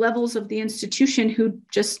levels of the institution who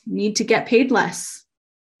just need to get paid less.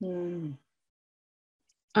 I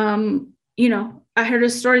heard a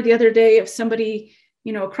story the other day of somebody,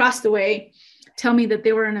 across the way, tell me that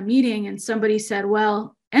they were in a meeting and somebody said,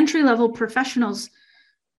 well, entry-level professionals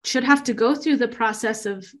should have to go through the process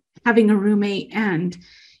of having a roommate and,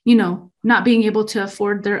 not being able to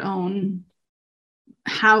afford their own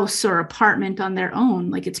house or apartment on their own.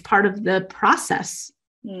 Like it's part of the process.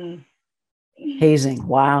 Hazing.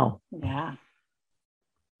 Wow. Yeah.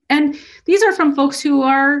 And these are from folks who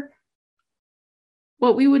are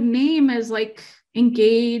what we would name as like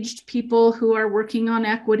engaged people who are working on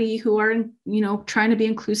equity, who are, trying to be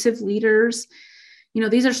inclusive leaders.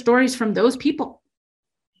 These are stories from those people.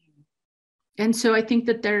 And so I think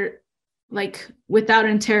that they're like, without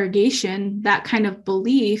interrogation, that kind of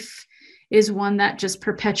belief is one that just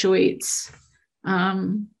perpetuates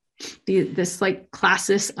this like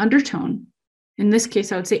classist undertone. In this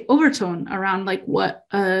case, I would say overtone around like what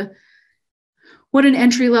an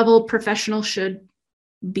entry-level professional should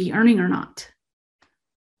be earning or not.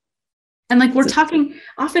 And like we're talking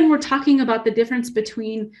about the difference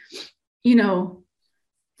between,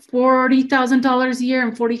 $40,000 a year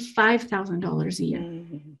and $45,000 a year.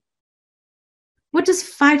 Mm-hmm. What does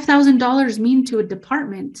 $5,000 mean to a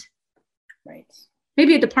department? Right.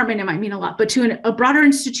 Maybe a department, it might mean a lot, but to a broader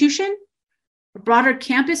institution, a broader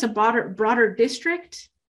campus, a broader district,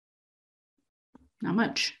 not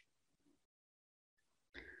much.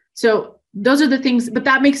 So those are the things, but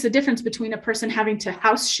that makes the difference between a person having to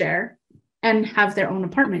house share and have their own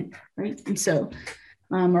apartment, right? And so,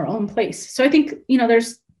 or own place. So I think,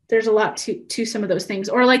 there's a lot to some of those things.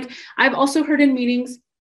 Or like I've also heard in meetings,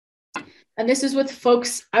 and this is with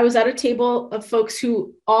folks, I was at a table of folks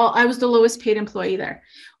I was the lowest paid employee there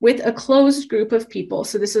with a closed group of people.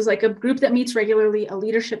 So this is like a group that meets regularly, a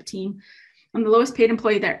leadership team. I'm the lowest paid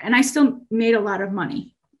employee there. And I still made a lot of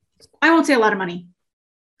money. I won't say a lot of money.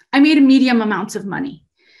 I made medium amounts of money,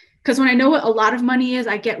 because when I know what a lot of money is,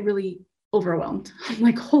 I get really overwhelmed. I'm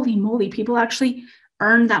like, holy moly, people actually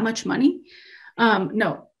earn that much money.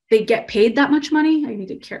 No, they get paid that much money. I need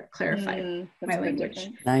to clarify my language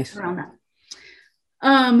around that.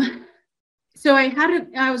 So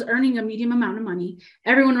I was earning a medium amount of money.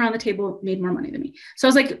 Everyone around the table made more money than me. So I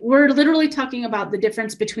was like, we're literally talking about the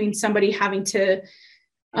difference between somebody having to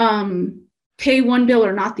pay one bill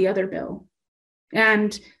or not the other bill.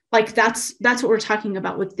 And like, that's what we're talking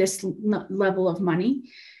about with this level of money.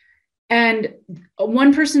 And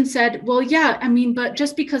one person said, well, yeah, I mean, but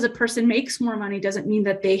just because a person makes more money doesn't mean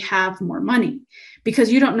that they have more money,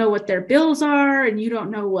 because you don't know what their bills are and you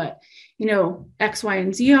don't know what, X, Y,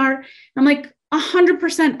 and Z are. I'm like,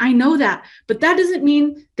 100%, I know that, but that doesn't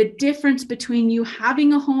mean the difference between you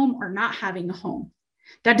having a home or not having a home.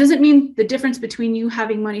 That doesn't mean the difference between you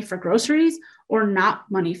having money for groceries or not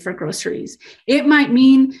money for groceries. It might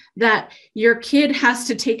mean that your kid has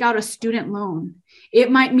to take out a student loan.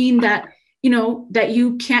 It might mean that, that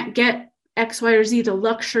you can't get X, Y, or Z, the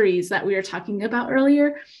luxuries that we were talking about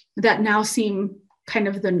earlier that now seem kind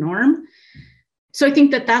of the norm. So I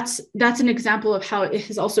think that that's an example of how it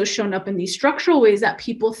has also shown up in these structural ways that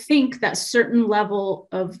people think that certain level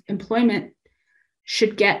of employment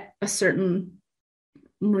should get a certain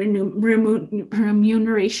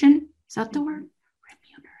remuneration. Is that the word?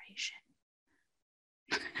 Remuneration.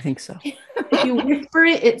 I think so. If you whisper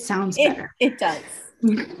it, it sounds better. It does.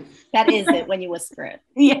 That is it when you whisper it.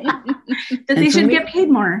 Yeah. That they should get paid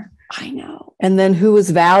more. I know. And then who is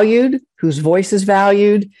valued, whose voice is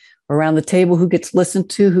valued around the table, who gets listened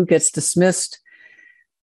to, who gets dismissed.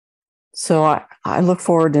 So I look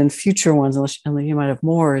forward in future ones, unless you might have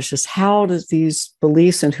more, is just how does these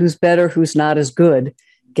beliefs and who's better, who's not as good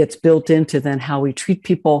gets built into then how we treat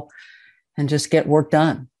people and just get work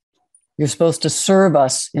done. You're supposed to serve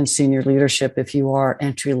us in senior leadership if you are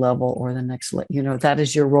entry level or the next, that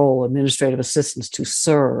is your role, administrative assistants, to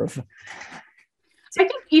serve. I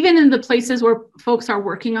think even in the places where folks are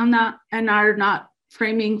working on that and are not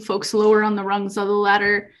framing folks lower on the rungs of the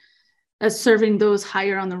ladder as serving those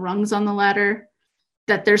higher on the rungs on the ladder,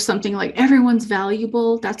 that there's something like everyone's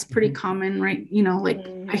valuable. That's pretty common, right?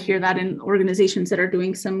 I hear that in organizations that are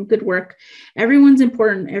doing some good work. Everyone's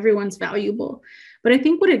important, everyone's valuable. But I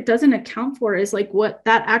think what it doesn't account for is like what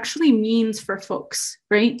that actually means for folks,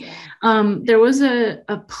 right? There was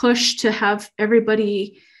a push to have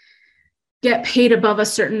everybody get paid above a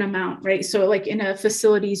certain amount, right? So like in a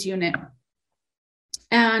facilities unit,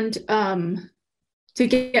 and to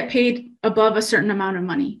get paid above a certain amount of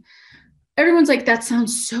money. Everyone's like, that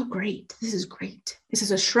sounds so great. This is great. This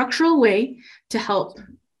is a structural way to help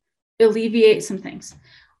alleviate some things.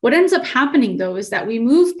 What ends up happening, though, is that we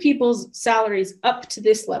move people's salaries up to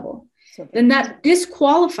this level. Then that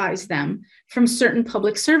disqualifies them from certain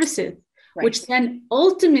public services, right, which then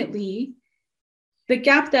ultimately the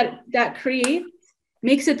gap that creates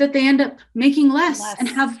makes it that they end up making less and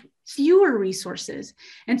have fewer resources.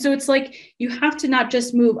 And so it's like you have to not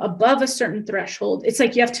just move above a certain threshold. It's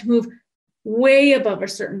like you have to move way above a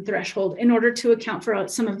certain threshold in order to account for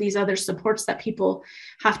some of these other supports that people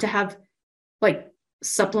have to have like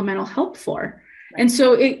supplemental help for. Right. And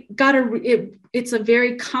so it's a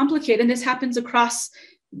very complicated, and this happens across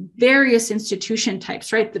various institution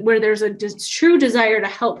types, right? Where there's a true desire to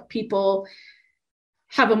help people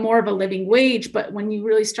have more of a living wage. But when you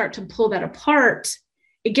really start to pull that apart,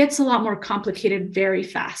 it gets a lot more complicated very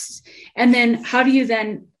fast. And then how do you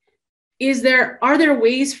then, are there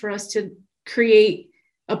ways for us to create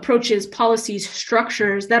approaches, policies,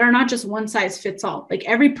 structures that are not just one size fits all? Like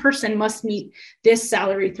every person must meet this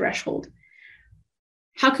salary threshold.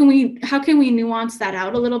 How can we nuance that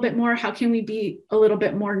out a little bit more? How can we be a little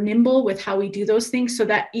bit more nimble with how we do those things so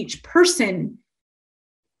that each person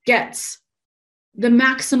gets the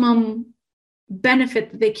maximum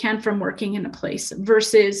benefit that they can from working in a place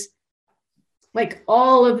versus like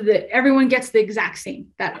everyone gets the exact same,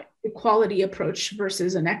 that equality approach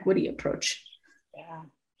versus an equity approach. Yeah.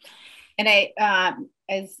 And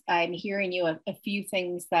as I'm hearing you, a few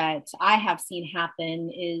things that I have seen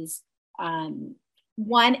happen is,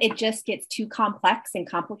 one, it just gets too complex and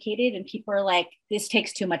complicated, and people are like, this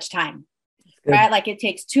takes too much time, right? Like it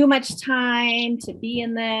takes too much time to be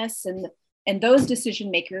in this. And those decision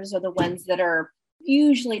makers are the ones that are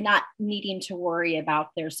usually not needing to worry about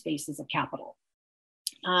their spaces of capital,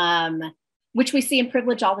 which we see in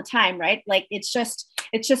privilege all the time, right? Like it's just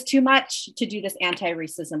too much to do this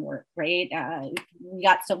anti-racism work, right? We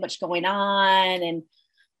got so much going on, and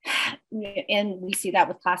we see that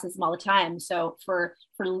with classism all the time. So for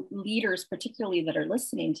leaders, particularly that are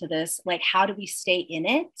listening to this, like how do we stay in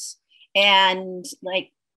it? And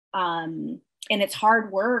like, and it's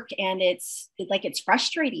hard work, and it's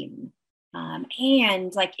frustrating, and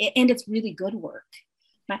it's really good work.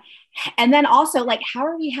 And then also, like, how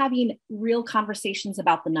are we having real conversations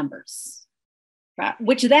about the numbers? Right?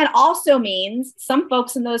 Which then also means some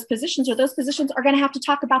folks in those positions are going to have to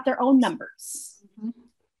talk about their own numbers. Mm-hmm.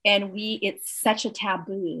 And it's such a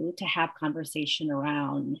taboo to have conversation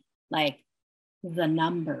around like the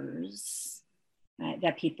numbers, right?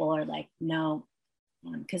 That people are like, no,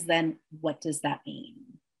 because then what does that mean?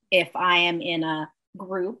 if I am in a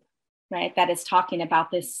group, right, that is talking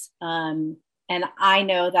about this, and I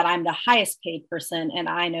know that I'm the highest paid person, and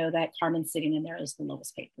I know that Carmen sitting in there is the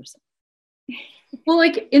lowest paid person. Well,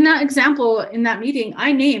 like in that example, in that meeting,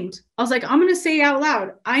 I was like, I'm going to say out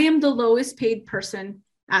loud, I am the lowest paid person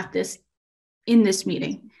in this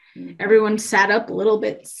meeting. Mm-hmm. Everyone sat up a little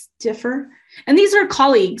bit stiffer. And these are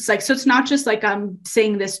colleagues. Like, so it's not just like I'm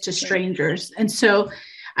saying this to strangers. And so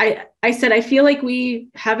I said, I feel like we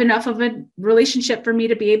have enough of a relationship for me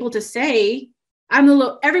to be able to say,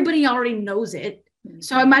 everybody already knows it. Mm-hmm.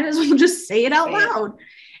 So I might as well just say it out loud.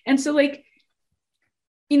 And so like,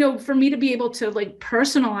 for me to be able to like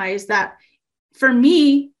personalize that, for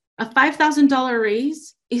me, a $5,000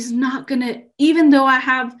 raise is not going to, even though I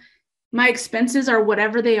have my expenses are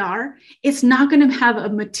whatever they are, it's not going to have a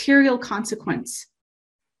material consequence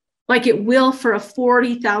like it will for a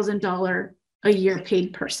 $40,000 a year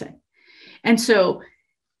paid person. And so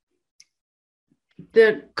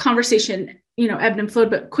the conversation, ebbed and flowed,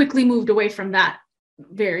 but quickly moved away from that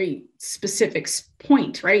very specific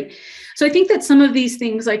point, right? So I think that some of these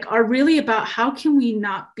things like are really about how can we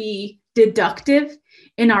not be deductive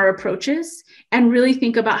in our approaches and really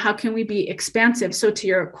think about how can we be expansive. So to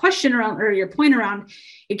your question around, or your point around,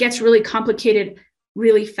 it gets really complicated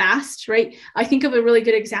really fast, right? I think of a really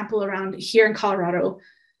good example around here in Colorado,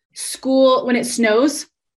 school, when it snows,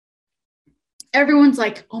 everyone's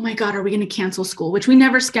like, oh my God, are we going to cancel school? Which we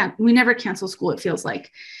never cancel school, it feels like.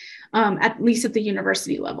 At least at the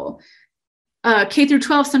university level. K through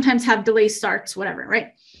 12 sometimes have delayed starts, whatever,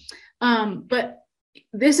 right? But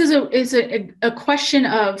this is a question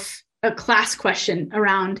of a class question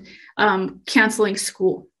around canceling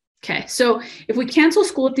school. Okay, so if we cancel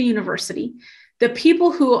school at the university, the people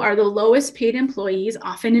who are the lowest paid employees,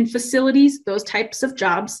 often in facilities, those types of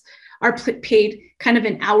jobs, are paid kind of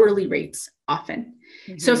in hourly rates often.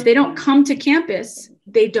 Mm-hmm. So if they don't come to campus,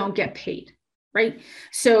 they don't get paid. Right.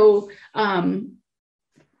 So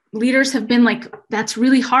leaders have been like, that's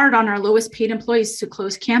really hard on our lowest paid employees to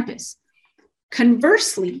close campus.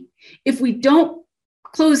 Conversely, if we don't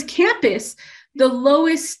close campus, the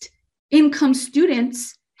lowest income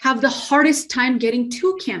students have the hardest time getting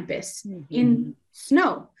to campus in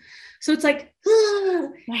snow. So it's like,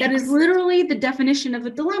 that is literally the definition of a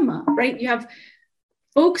dilemma, right? You have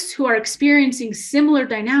folks who are experiencing similar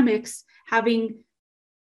dynamics having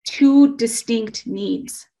two distinct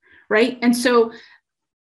needs, right? And so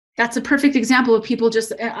that's a perfect example of people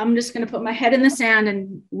I'm just going to put my head in the sand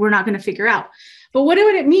and we're not going to figure out. But what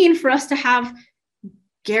would it mean for us to have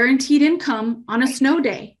guaranteed income on a snow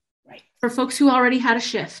day, right, for folks who already had a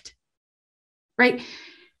shift, right?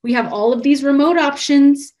 We have all of these remote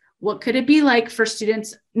options. What could it be like for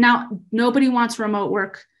students? Now, nobody wants remote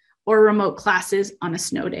work or remote classes on a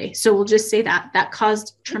snow day. So we'll just say that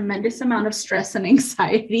caused tremendous amount of stress and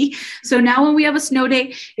anxiety. So now when we have a snow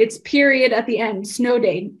day, it's period at the end, snow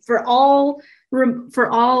day for all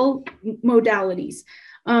modalities.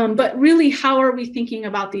 But really, how are we thinking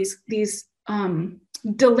about these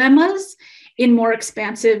dilemmas in more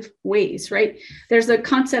expansive ways, right? There's a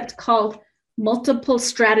concept called multiple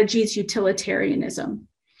strategies utilitarianism.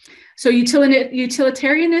 So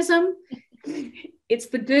utilitarianism, it's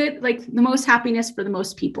the good, like the most happiness for the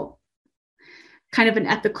most people, kind of an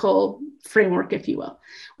ethical framework, if you will,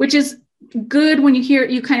 which is good when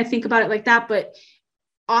you kind of think about it like that. But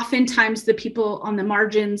oftentimes the people on the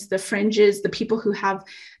margins, the fringes, the people who have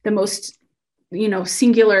the most,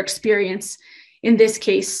 singular experience, in this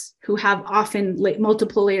case, who have often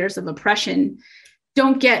multiple layers of oppression,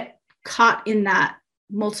 don't get caught in that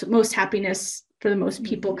most happiness for the most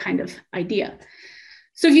people kind of idea.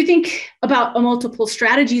 So if you think about a multiple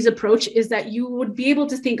strategies approach, is that you would be able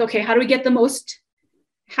to think, okay, how do we get the most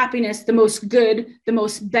happiness, the most good, the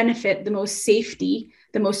most benefit, the most safety,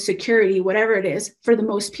 the most security, whatever it is for the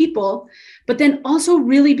most people, but then also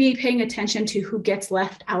really be paying attention to who gets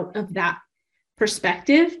left out of that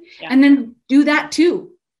perspective, and then do that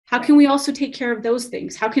too. How can we also take care of those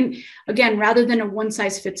things? How can, again, rather than a one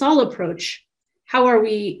size fits all approach, how are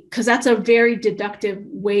we, because that's a very deductive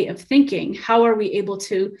way of thinking, how are we able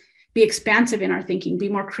to be expansive in our thinking, be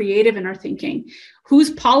more creative in our thinking? Whose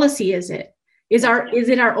policy is it? Is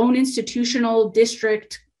it our own institutional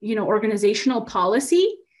district, organizational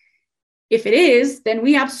policy? If it is, then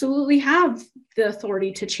we absolutely have the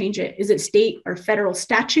authority to change it. Is it state or federal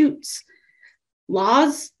statutes,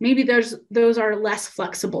 laws? Maybe those are less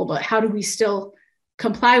flexible, but how do we still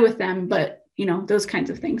comply with them? But, those kinds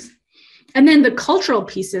of things. And then the cultural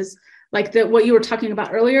pieces, like what you were talking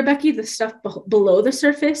about earlier, Becky, the stuff below the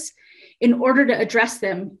surface, in order to address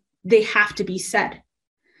them, they have to be said.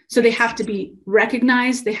 So they have to be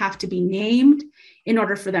recognized, they have to be named in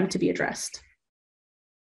order for them to be addressed.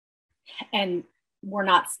 And we're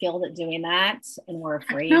not skilled at doing that, and we're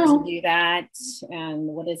afraid to do that. And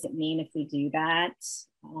what does it mean if we do that?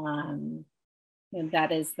 And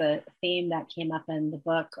that is the theme that came up in the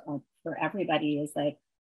book for everybody, is like,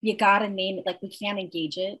 you got to name it. Like, we can't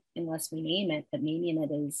engage it unless we name it, but naming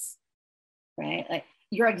it is, right? Like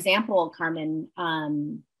your example, Carmen,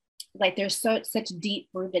 like there's such deep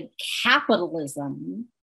rooted capitalism,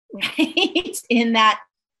 right? In that,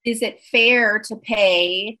 is it fair to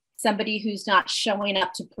pay somebody who's not showing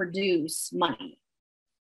up to produce money?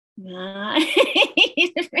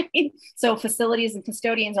 So facilities and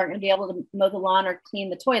custodians aren't going to be able to mow the lawn or clean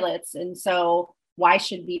the toilets. And so why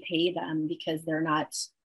should we pay them? Because they're not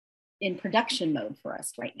in production mode for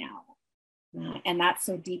us right now. And that's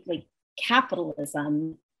so deeply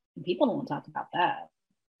capitalism. People don't want to talk about that.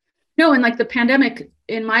 No, and like the pandemic,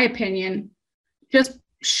 in my opinion, just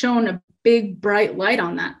shone a big bright light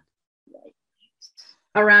on that.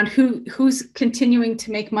 Around who's continuing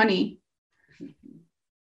to make money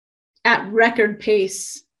at record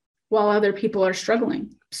pace while other people are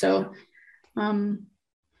struggling. So,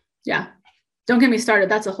 yeah, don't get me started.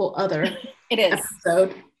 That's a whole other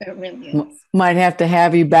episode. It really is. Might have to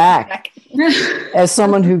have you back. As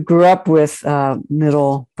someone who grew up with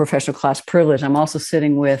middle professional class privilege, I'm also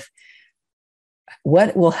sitting with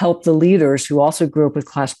what will help the leaders who also grew up with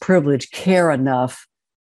class privilege care enough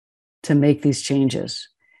to make these changes,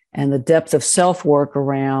 and the depth of self-work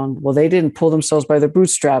around, well, they didn't pull themselves by their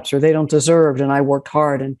bootstraps, or they don't deserve, and I worked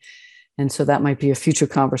hard. And so that might be a future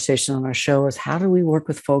conversation on our show, is how do we work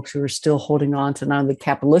with folks who are still holding on to not only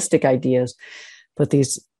capitalistic ideas, but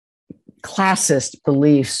these classist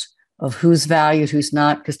beliefs of who's valued, who's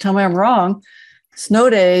not. Because tell me I'm wrong, snow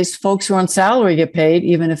days, folks who are on salary get paid,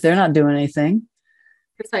 even if they're not doing anything.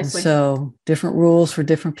 Precisely. And so different rules for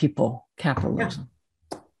different people, capitalism. Yeah.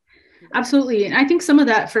 Absolutely. And I think some of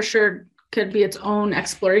that for sure could be its own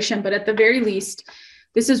exploration, but at the very least,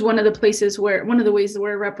 this is one of the places where, one of the ways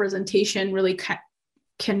where representation really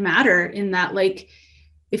can matter, in that, like,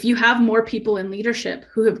 if you have more people in leadership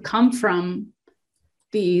who have come from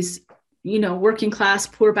these, working class,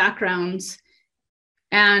 poor backgrounds.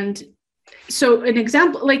 And so an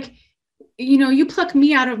example, like, you pluck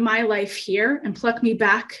me out of my life here and pluck me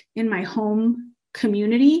back in my home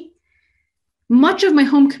community, much of my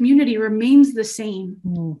home community remains the same.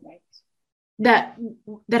 That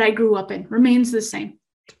I grew up in remains the same.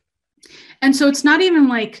 And so it's not even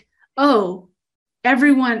like, oh,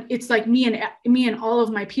 everyone, it's like me and all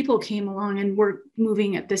of my people came along and we're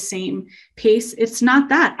moving at the same pace. It's not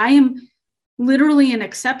that. I am literally an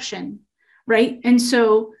exception, right? And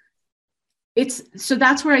so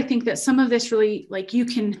that's where I think that some of this really, like, you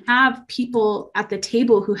can have people at the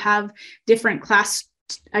table who have different class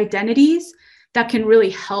identities that can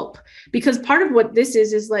really help, because part of what this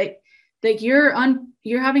is like you're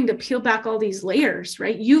having to peel back all these layers,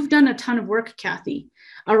 right? You've done a ton of work, Kathy,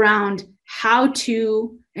 around how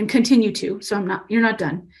to, and continue to, so you're not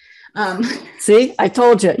done. See, I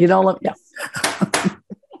told you don't look. Yeah.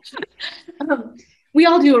 We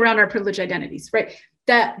all do, around our privileged identities, right?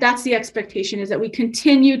 That's the expectation, is that we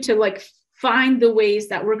continue to, like, find the ways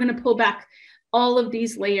that we're going to pull back all of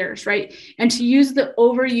these layers, right? And to use the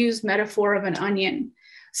overused metaphor of an onion,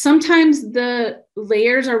 sometimes the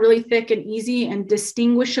layers are really thick and easy and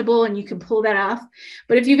distinguishable, and you can pull that off.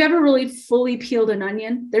 But if you've ever really fully peeled an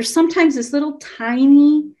onion, there's sometimes this little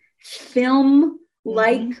tiny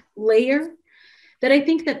film-like layer that I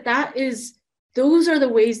think those are the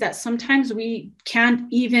ways that sometimes we can't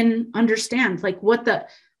even understand, like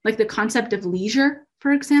the concept of leisure,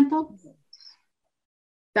 for example.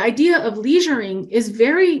 The idea of leisuring is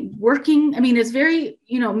very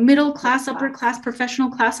middle class, upper class, professional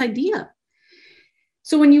class idea.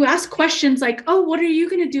 So when you ask questions like, oh, what are you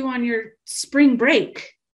going to do on your spring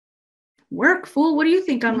break? Work, fool. What do you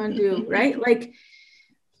think I'm going to do? Right? Like,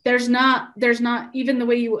 there's not even the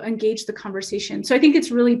way you engage the conversation. So I think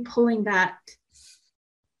it's really pulling that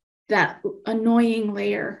annoying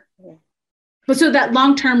layer. But so that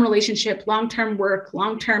long-term relationship, long-term work,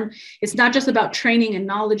 long-term, it's not just about training and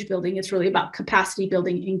knowledge building. It's really about capacity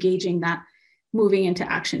building, engaging that, moving into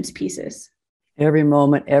actions pieces. Every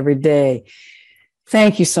moment, every day.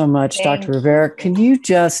 Thank you so much, Dr. Rivera. Can you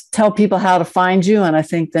just tell people how to find you? And I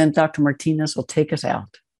think then Dr. Martinez will take us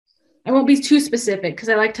out. I won't be too specific because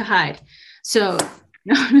I like to hide. So,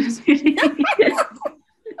 no, I'm just kidding.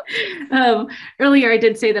 Earlier, I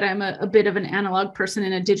did say that I'm a bit of an analog person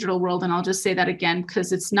in a digital world, and I'll just say that again,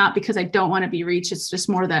 because it's not because I don't want to be reached. It's just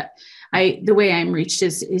more that the way I'm reached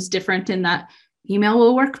is different, in that email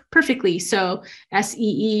will work perfectly. So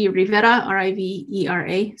SEE Rivera,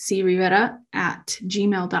 RIVERA, C Rivera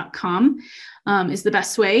 @gmail.com is the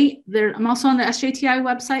best way. I'm also on the SJTI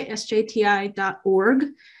website, sjti.org.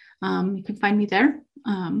 You can find me there.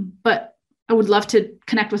 But I would love to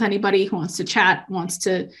connect with anybody who wants to chat, wants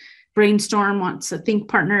to brainstorm, wants a think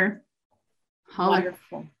partner. Holler.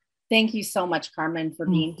 Wonderful. Thank you so much, Carmen, for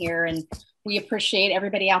being here. And we appreciate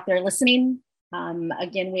everybody out there listening.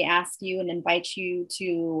 Again, we ask you and invite you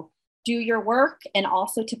to do your work and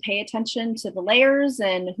also to pay attention to the layers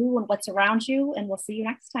and who and what's around you. And we'll see you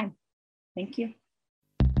next time. Thank you.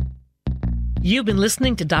 You've been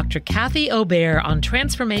listening to Dr. Kathy Obear on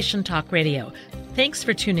Transformation Talk Radio. Thanks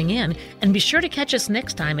for tuning in, and be sure to catch us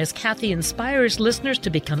next time as Kathy inspires listeners to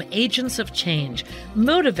become agents of change,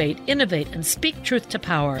 motivate, innovate, and speak truth to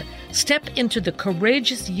power. Step into the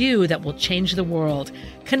courageous you that will change the world.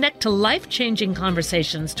 Connect to life-changing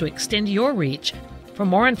conversations to extend your reach. For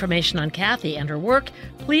more information on Kathy and her work,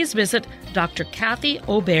 please visit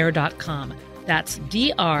drkathyobear.com. That's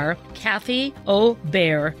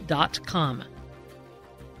drkathyobear.com.